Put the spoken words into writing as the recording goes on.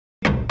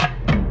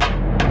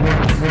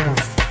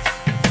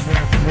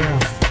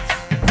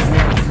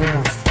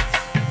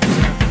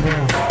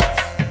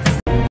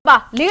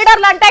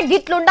లీడర్లు అంటే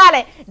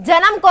గిట్లుండాలి.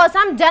 జనం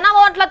కోసం జన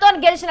ఓట్లతో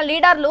గెలిచిన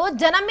లీడర్లు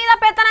జనం మీద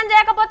పెత్తనం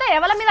చేయకపోతే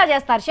ఎవరి మీద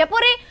చేస్తారు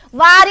చెప్పురి?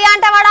 వారి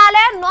అంటే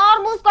పడాలి, నోరు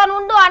మూసుకొని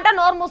ఉండు అంటే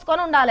నోరు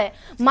మూసుకొని ఉండాలి.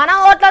 మన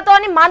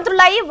ఓట్లతోని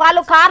మంత్రులు అయ్యి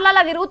వాళ్ళు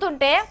కార్లలో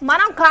తిరుగుతుంటే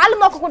మనం కాళ్ళు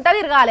మొక్కుకుంటూ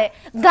తిరగాలి.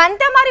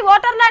 గంతే మరి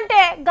ఓటర్లు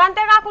అంటే.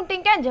 గంతే కాకుండా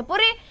ఇంకేం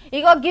చెప్పురి?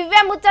 ఇగో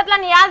గివ్వే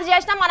ముచ్చట్లను యాద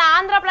చేసిన మన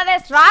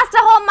ఆంధ్రప్రదేశ్ రాష్ట్ర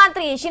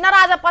హోంమంత్రి చిన్న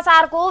రాజప్ప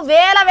సార్కు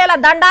వేల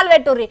దండాలు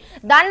పెట్టుర్రి.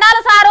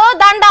 దండాలు సారు,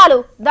 దండాలు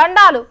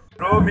దండాలు.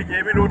 మీకు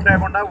ఏమీ రూట్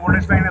లేకుండా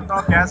ఓల్డేజ్ ట్రైన్ ఎత్తాం,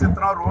 గ్యాస్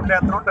ఎత్తున్నాం, రోడ్లు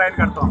ఎత్తున్నాం, ట్రైన్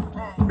కడతాం.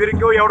 మీరు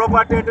ఇంకో ఎవడో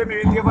పార్టీ అంటే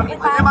మేము ఏం చేయాలి?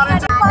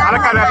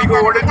 నీకు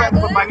ఓల్డేజ్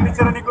బ్యాంక్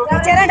ఇచ్చారా? నీకు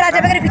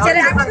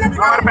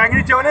బ్యాంక్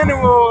ఇచ్చావనే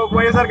నువ్వు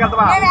వైఎస్ఆర్కి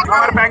వెళ్తావా?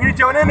 బ్యాంక్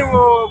ఇచ్చావనే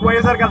నువ్వు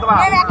వైఎస్ఆర్కి వెళ్తావా?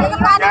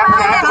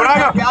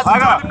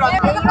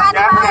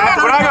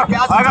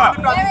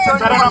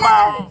 సరేనమ్మా,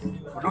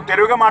 నువ్వు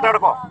తెలుగుగా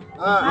మాట్లాడుకో.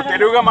 నువ్వు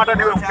తెలుగుగా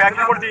మాట్లాడి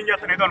బ్యాంకులు కూడా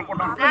తీయించేస్తాను ఏదో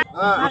అనుకుంటాను.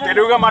 నువ్వు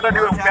తెలుగుగా మాట్లాడి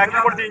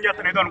బ్యాంకులు కూడా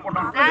తీయించేస్తాను ఏదో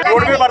అనుకుంటాను.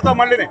 రోడ్డు మీద పడతావు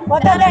మళ్ళీ.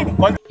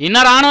 ఇన్న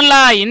రానుల్లా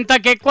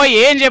ఇంతకెక్కువ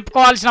ఏం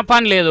చెప్పుకోవాల్సిన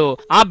పని లేదు.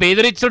 ఆ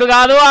బెదిరిచ్చుడు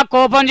కాదు, ఆ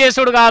కోపం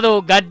చేసుడు కాదు,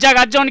 గజ్జ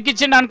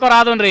వణికిచ్చిండు అనుకో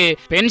రాదుండ్రి.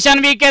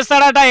 పెన్షన్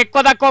వీకేస్తాడట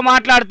ఎక్కువ తక్కువ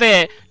మాట్లాడితే.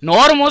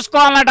 నోరు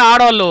మూసుకోవాలన్నట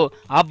ఆడోళ్ళు.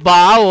 అబ్బా,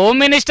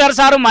 హోమ్ మినిస్టర్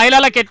సారు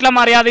మహిళలకు ఎట్లా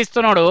మర్యాద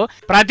ఇస్తున్నాడు.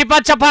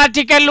 ప్రతిపక్ష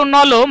పార్టీకి వెళ్ళి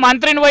ఉన్నోళ్ళు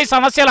మంత్రిని పోయి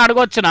సమస్యలు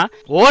అడగొచ్చునా?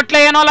 ఓట్లు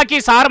వేయనోళ్ళకి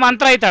సార్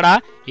మంత్రి అవుతాడా?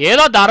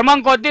 ఏదో ధర్మం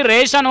కొద్ది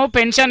రేషను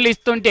పెన్షన్లు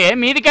ఇస్తుంటే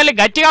మీదికెళ్ళి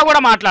గట్టిగా కూడా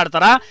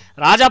మాట్లాడతారా?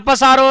 రాజప్ప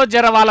సారు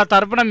జర వాళ్ళ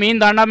తరపున మీ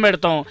దండం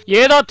పెడతాం.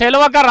 ఏదో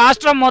తెలియక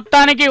రాష్ట్రం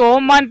మొత్తానికి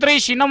హోంమంత్రి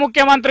చిన్న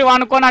ముఖ్యమంత్రి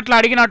అనుకొని అట్లా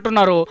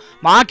అడిగినట్టున్నారు.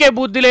 మాకే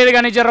బుద్ధి లేదు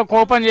కానీ జర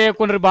కోపం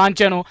చేయకుండ్రి.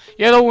 బాంచాను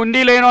ఏదో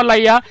ఉండి లేనోళ్ళు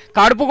అయ్యా,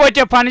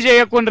 కడుపుకొచ్చే పని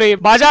చేయకుండ్రి.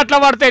 బజార్లో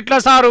పడితే ఎట్లా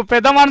సారు?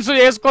 పెద్ద మనసు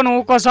చేసుకొని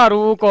ఊకో సారు,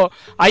 ఊకో.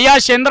 అయ్యా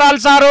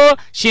చంద్రాల్ సారు,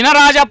 చిన్న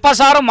రాజప్ప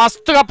సారు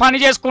మస్తుగా పని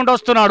చేసుకుంటూ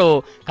వస్తున్నాడు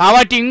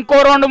కాబట్టి ఇంకో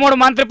 2-3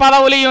 మంత్రి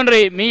పదవులు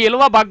ఇయ్యండ్రి. మీ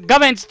ఇలువ బగ్గా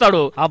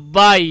పెంచుతాడు.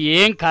 అబ్బా,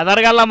 ఏం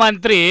కదరగల్ల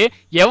మంత్రి.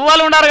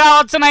 ఎవ్వరు ఉండరు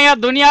కావచ్చునయ్యా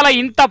దునియాలో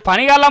ఇంత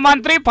పనిగల్ల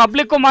మంత్రి,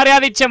 పబ్లిక్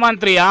మర్యాద ఇచ్చే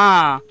మంత్రి.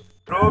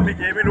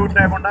 మీకు ఏమీ రూట్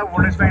లేకుండా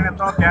ఓల్డేజ్ ట్రైన్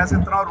ఎత్తాం, గ్యాస్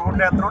ఎత్తున్నాం,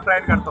 రోడ్లు ఎత్తున్నాం,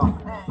 ట్రైన్ కడతాం.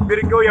 మీరు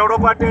ఇంకో ఎవడో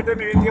పార్టీ అంటే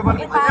మేము ఏం చేయాలి?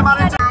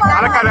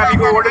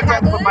 నీకు ఓల్డేజ్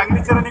బ్యాంక్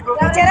ఇచ్చారా? నీకు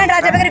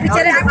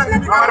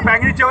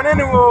బ్యాంక్ ఇచ్చావనే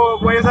నువ్వు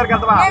వైఎస్ఆర్కి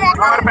వెళ్తావా?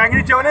 బ్యాంక్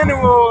ఇచ్చావనే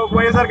నువ్వు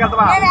వైఎస్ఆర్కి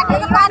వెళ్తావా?